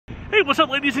Hey, what's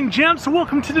up ladies and gents?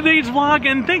 Welcome to today's vlog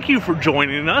and thank you for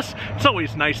joining us. It's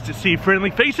always nice to see friendly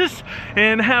faces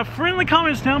and have friendly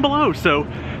comments down below, so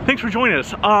thanks for joining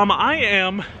us. I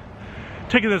am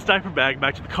taking this diaper bag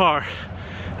back to the car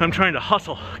and I'm trying to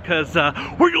hustle because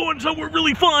we're going somewhere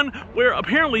really fun where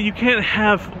apparently you can't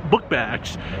have book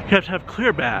bags, you have to have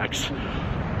clear bags.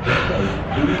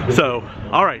 So,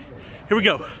 alright, here we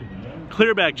go.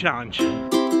 Clear bag challenge.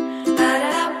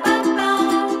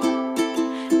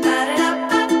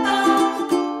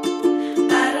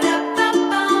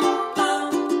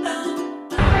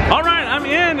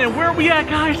 And where are we at,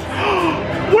 guys?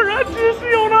 We're at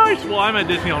Disney on Ice. Well, I'm at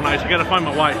Disney on Ice. I gotta find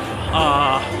my wife.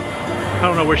 I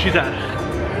don't know where she's at.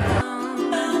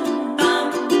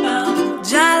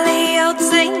 Jolly old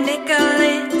St.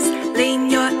 Nicholas, lean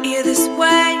your ear this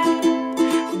way.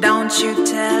 Don't you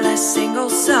tell a single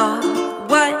soul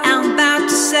what I'm about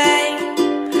to say.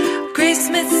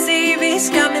 Christmas Eve is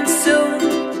coming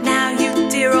soon. Now you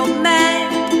dear old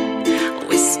man,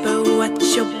 whisper what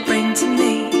you'll bring to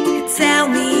me. Tell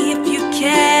me if you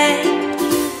can.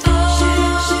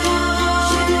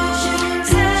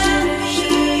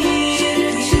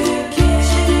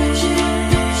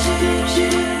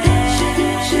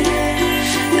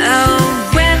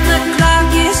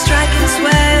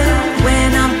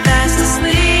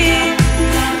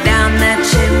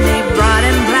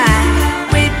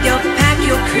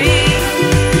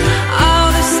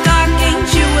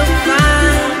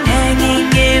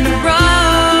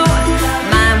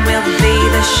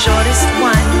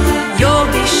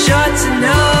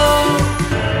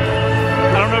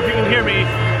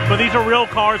 But these are real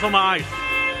cars on the ice.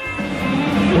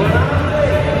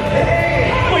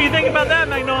 What do you think about that,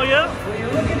 Magnolia?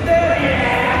 Look at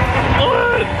that!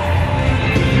 What?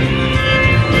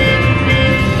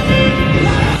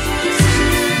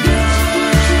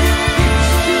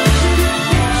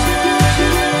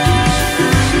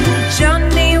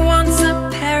 Johnny wants a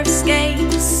pair of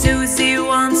skates, Susie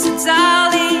wants a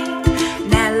dolly,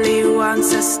 Natalie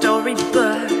wants a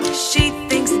storybook, she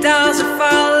thinks dolls are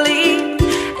folly.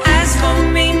 For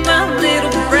me, my little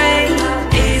brain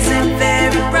isn't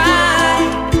very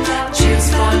bright. Choose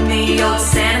for me, old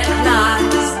Santa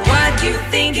Claus, what you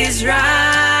think is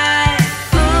right.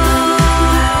 Oh,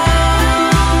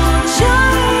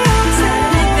 Johnny, old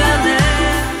Santa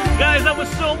Claus. Guys, that was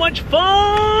so much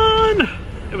fun!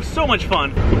 It was so much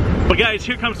fun. But guys,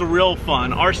 here comes the real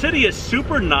fun. Our city is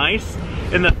super nice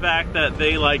in the fact that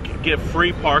they like give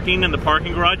free parking in the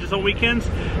parking garages on weekends.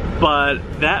 But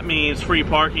that means free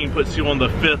parking puts you on the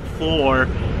 5th floor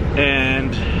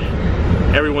and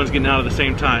everyone's getting out at the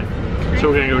same time. So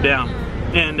we're gonna go down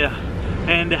and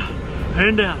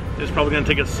down. It's probably gonna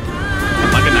take us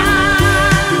like an hour.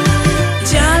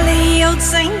 Jolly old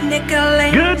St.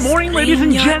 Nicholas. Good morning, ladies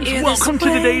and gents. Welcome to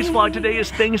today's vlog. Today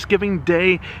is Thanksgiving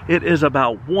Day. It is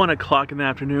about 1 o'clock in the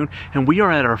afternoon and we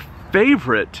are at our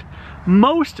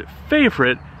most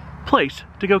favorite place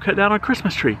to go cut down our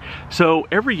Christmas tree. So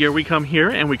every year we come here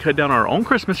and we cut down our own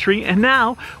Christmas tree, and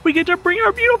now we get to bring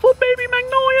our beautiful baby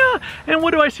Magnolia. And what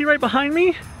do I see right behind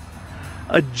me?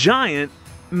 A giant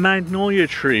magnolia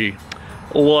tree.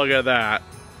 Look at that.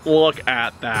 Look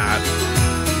at that.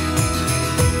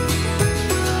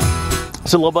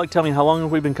 So Little Bug, tell me, how long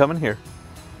have we been coming here?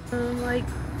 Like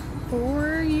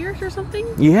 4 years or something?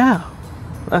 Yeah,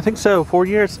 I think so, 4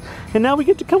 years. And now we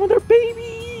get to come with our baby.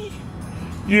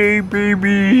 Yay,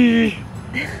 baby!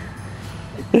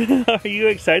 Are you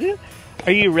excited?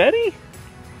 Are you ready?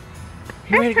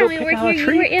 You ready to go pick out a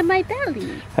tree? You were in my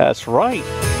belly. That's right.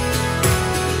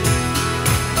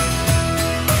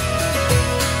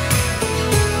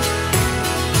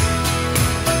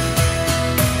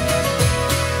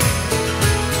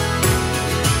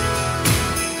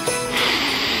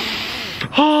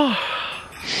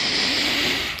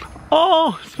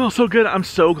 Oh, it smells so good. I'm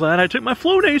so glad I took my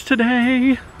flow days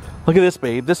today. Look at this,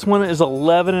 babe. This one is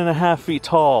 11.5 feet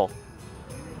tall.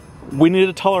 We need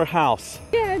a taller house.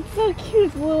 Yeah, it's so cute.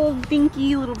 It's a little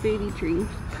dinky little baby tree.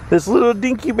 This little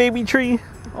dinky baby tree.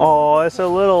 Oh, it's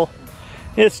so little.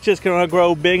 It's just gonna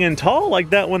grow big and tall like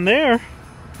that one there.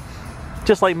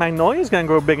 Just like Magnolia's gonna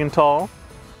grow big and tall.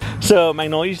 So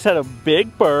Magnolia just had a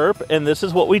big burp, and this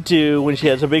is what we do when she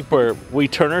has a big burp. We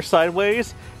turn her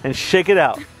sideways and shake it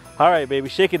out. All right, baby,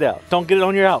 shake it out. Don't get it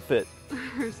on your outfit.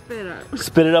 Spit it up.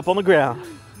 Spit it up on the ground.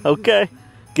 Okay.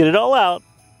 Get it all out.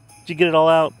 Did you get it all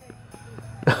out?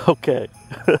 Okay.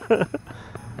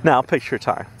 Now picture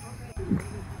time.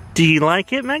 Do you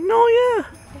like it, Magnolia?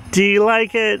 Do you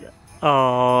like it?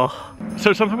 Oh.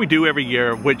 So something we do every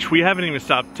year, which we haven't even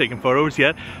stopped taking photos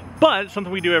yet, but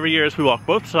something we do every year is we walk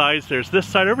both sides. There's this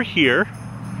side over here,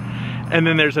 and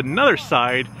then there's another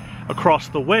side across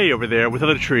the way over there with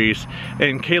other trees,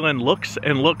 and Kalyn looks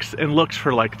and looks and looks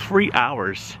for like 3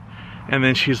 hours, and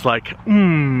then she's like,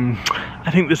 I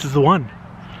think this is the one.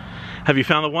 Have you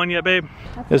found the one yet, babe?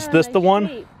 Is this the one?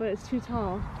 Shape, but it's too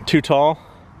tall. Too tall?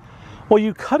 Well,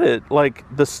 you cut it like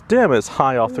the stem is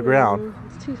high off the ground.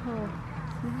 It's too tall.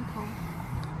 It's not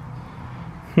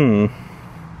tall.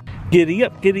 Giddy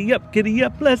up, giddy up, giddy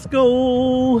up, let's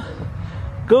go.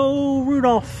 Go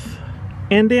Rudolph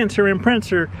and Dancer and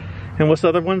Prancer. And what's the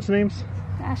other one's names?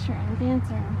 Dasher and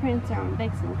Dancer and Prancer and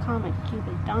Vixen, Comet,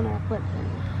 Cupid, Donner, Blitzen.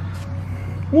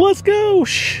 Let's go.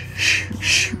 Shh, shh,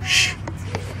 shh, shh.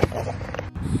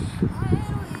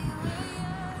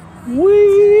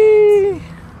 Whee!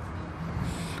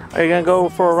 Are you gonna go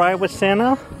for a ride with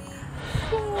Santa?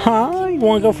 Huh? You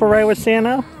wanna go for a ride with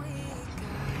Santa?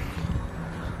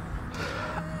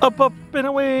 Up, up, and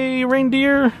away,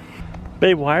 reindeer.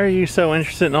 Babe, why are you so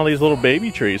interested in all these little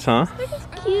baby trees, huh? They're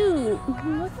just cute. Look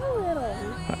how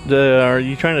little. Are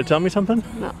you trying to tell me something?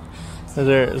 No.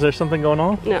 Is there something going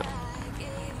on? No.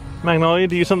 Magnolia,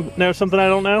 do you know something I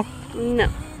don't know? No.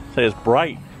 Say it's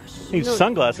bright. You need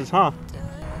sunglasses, huh?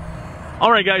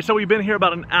 Alright guys, so we've been here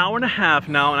about an hour and a half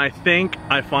now, and I think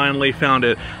I finally found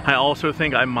it. I also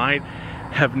think I might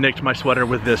have nicked my sweater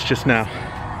with this just now.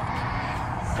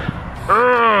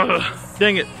 Ugh,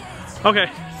 dang it. Okay,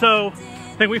 so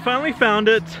I think we finally found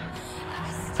it.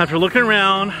 After looking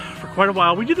around for quite a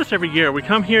while. We do this every year. We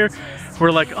come here,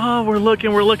 we're like, oh, we're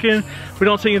looking, we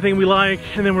don't see anything we like,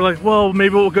 and then we're like, well,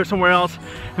 maybe we'll go somewhere else,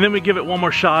 and then we give it one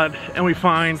more shot, and we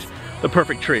find the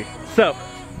perfect tree. So,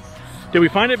 did we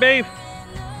find it, babe?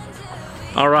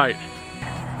 All right.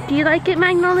 Do you like it,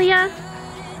 Magnolia?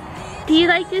 Do you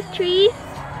like this tree?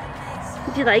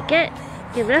 Did you like it?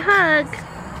 Give it a hug.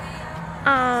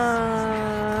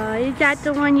 Aww, is that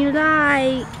the one you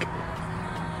like?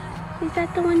 Is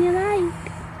that the one you like?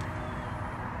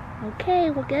 Okay,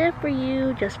 we'll get it for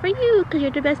you, just for you, because you're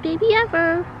the best baby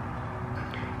ever.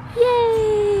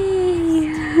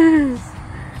 Yay!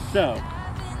 So,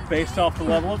 based off the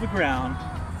level of the ground,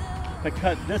 if I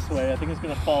cut this way, I think it's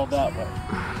going to fall that way.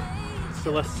 So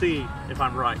let's see if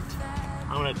I'm right.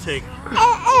 I'm going to take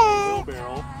a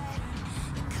wheelbarrow.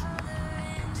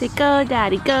 Say go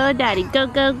daddy, go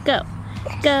go, go.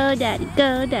 Go daddy,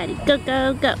 go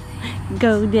go, go.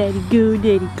 Go daddy,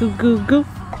 go go.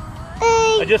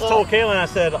 I just told Kalyn, I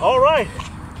said, all right.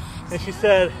 And she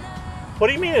said, what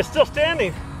do you mean it's still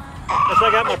standing? I said,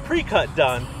 I got my pre-cut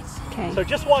done. Okay. So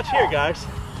just watch here, guys.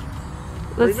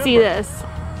 Let's see this.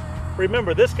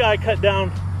 Remember, this guy cut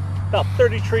down about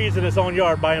 30 trees in his own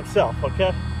yard by himself,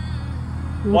 okay?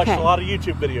 Watched a lot of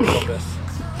YouTube videos on this.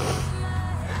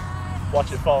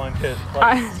 Watch it fall into his,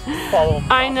 follow him.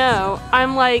 I know.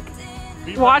 I'm like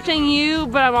watching you,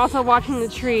 but I'm also watching the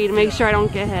tree to make sure I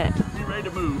don't get hit. Be ready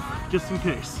to move, just in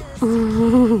case.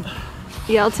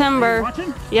 Yell timber. Are you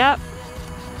watching? Yep.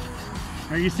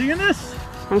 Are you seeing this?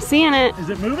 I'm seeing it. Is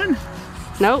it moving?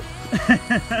 Nope.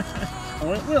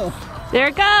 Oh, it will. There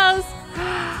it goes.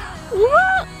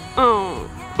 Whoa. Oh.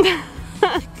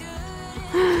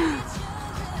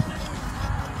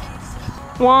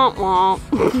 Womp womp.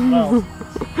 Well,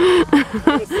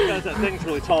 because that thing's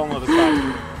really tall on the other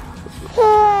side.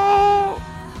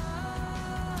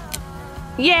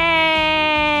 Yay!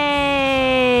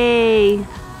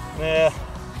 Yeah.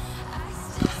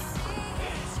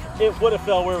 It would have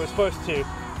fell where it was supposed to,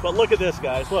 but look at this,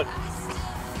 guys. Look.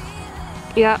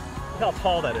 Yep. Look how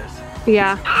tall that is.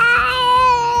 Yeah.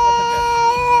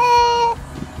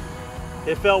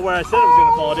 It fell where I said it was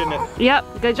going to fall, didn't it? Yep.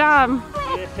 Good job.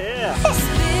 Yeah.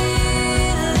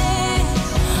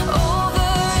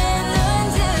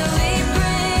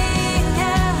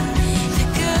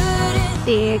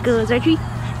 There goes our tree.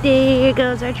 There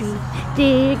goes our tree.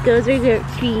 There goes our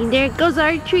tree. There goes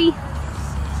our tree.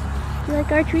 You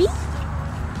like our tree?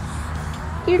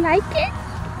 You like it?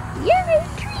 Yay,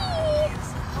 tree!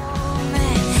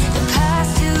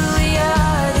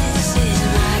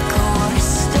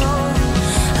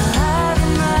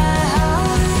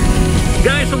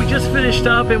 Guys, so we just finished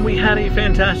up and we had a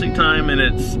fantastic time, and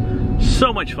it's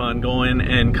so much fun going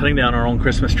and cutting down our own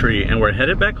Christmas tree, and we're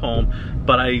headed back home.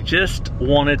 But I just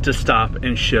wanted to stop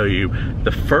and show you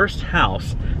the first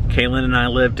house Kalyn and I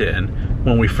lived in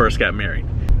when we first got married.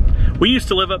 We used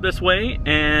to live up this way,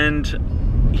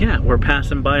 and yeah, we're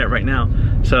passing by it right now.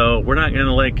 So we're not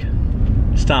gonna like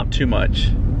stop too much.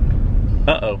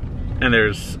 Uh-oh, and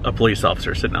there's a police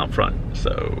officer sitting out front,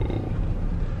 so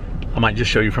I might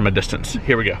just show you from a distance.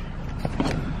 Here we go.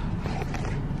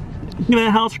 See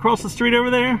that house across the street over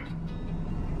there?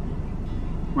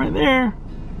 Right there.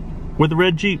 With the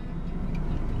red Jeep.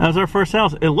 That was our first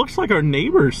house. It looks like our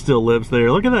neighbor still lives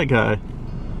there. Look at that guy.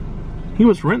 He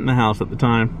was renting the house at the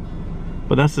time,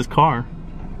 but that's his car.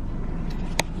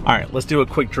 All right, let's do a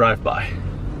quick drive-by.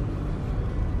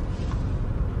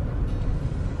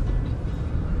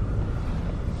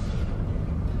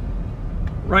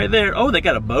 Right there. Oh, they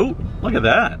got a boat. Look at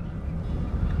that.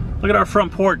 Look at our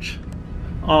front porch.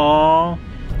 Aww.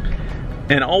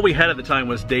 And all we had at the time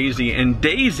was Daisy, and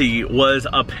Daisy was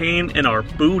a pain in our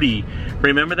booty.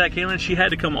 Remember that, Kalyn? She had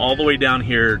to come all the way down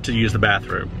here to use the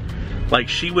bathroom. Like,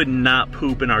 she would not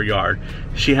poop in our yard.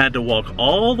 She had to walk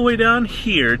all the way down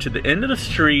here to the end of the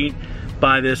street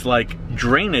by this, like,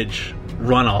 drainage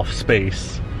runoff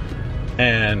space.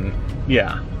 And,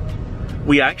 yeah.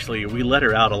 We let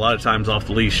her out a lot of times off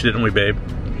the leash, didn't we, babe?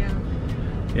 Yeah.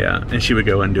 Yeah, and she would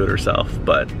go and do it herself.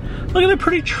 But look at the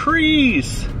pretty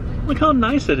trees. Look how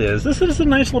nice it is. This is a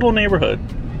nice little neighborhood.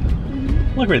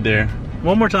 Look right there.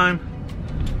 One more time.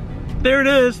 There it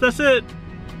is. That's it.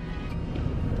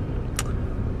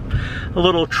 A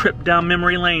little trip down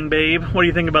memory lane, babe. What do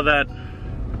you think about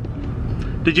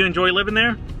that? Did you enjoy living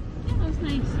there? Yeah, that was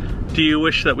nice. Do you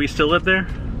wish that we still lived there?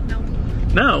 No.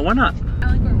 No, why not?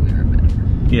 I like where we are better.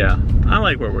 Yeah, I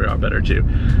like where we are better too.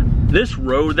 This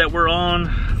road that we're on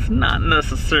is not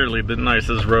necessarily the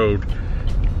nicest road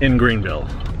in Greenville.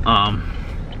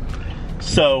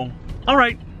 So, all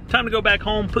right, time to go back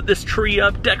home, put this tree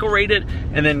up, decorate it,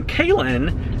 and then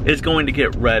Kalyn is going to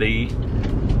get ready.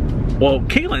 Well,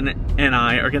 Kalyn and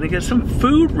I are gonna get some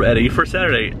food ready for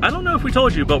Saturday. I don't know if we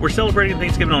told you, but we're celebrating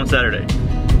Thanksgiving on Saturday,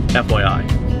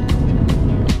 FYI.